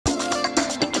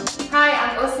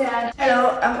Omnia.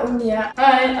 Hello, I'm Omnia.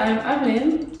 Hi, I'm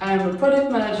Ameline. I'm a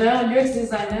product manager, UX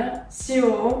designer,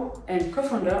 COO, and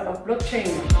co-founder of Blockchainr.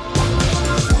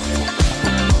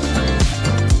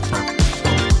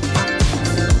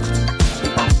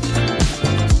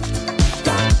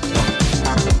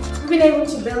 We've been able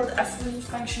to build a fully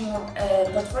functional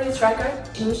portfolio tracker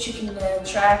in which you can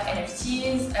track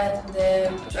NFTs and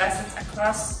put your assets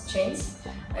across chains.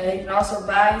 You can also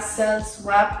buy, sell,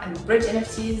 swap and bridge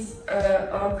NFTs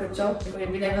or crypto.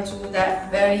 We've been able to do that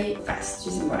very fast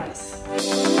using Moralis.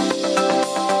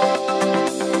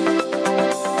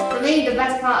 For me, the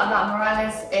best part about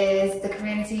Moralis is the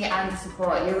community and the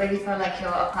support. You really feel like you're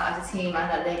a part of the team and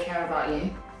that they care about you.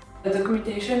 The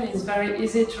documentation is very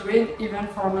easy to read, even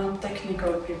for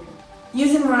non-technical people.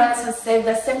 Using Moralis has saved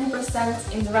us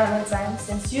 70% in development time,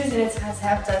 since using it has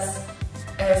helped us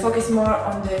focus more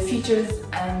on the features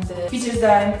and the features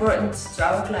that are important to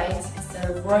our clients instead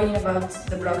of worrying about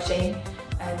the blockchain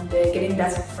and getting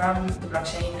data from the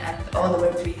blockchain and all the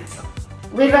Web3 hassle.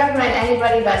 We'd recommend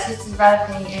anybody that's just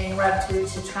developing in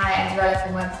Web2 to try and develop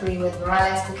in Web3 with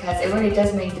Moralis, because it really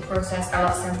does make the process a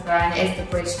lot simpler and is the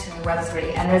bridge to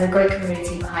Web3, and there's a great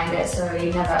community behind it, so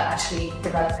you're never actually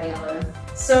developing alone.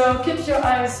 So keep your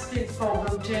eyes peeled for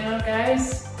Blockchainr,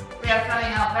 guys. We are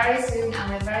coming out very soon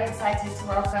and we're very excited to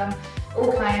welcome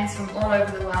all clients from all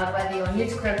over the world, whether you're new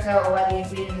to crypto or whether you've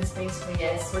been in the space for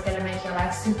years. We're going to make your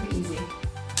life super easy.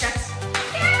 Yes.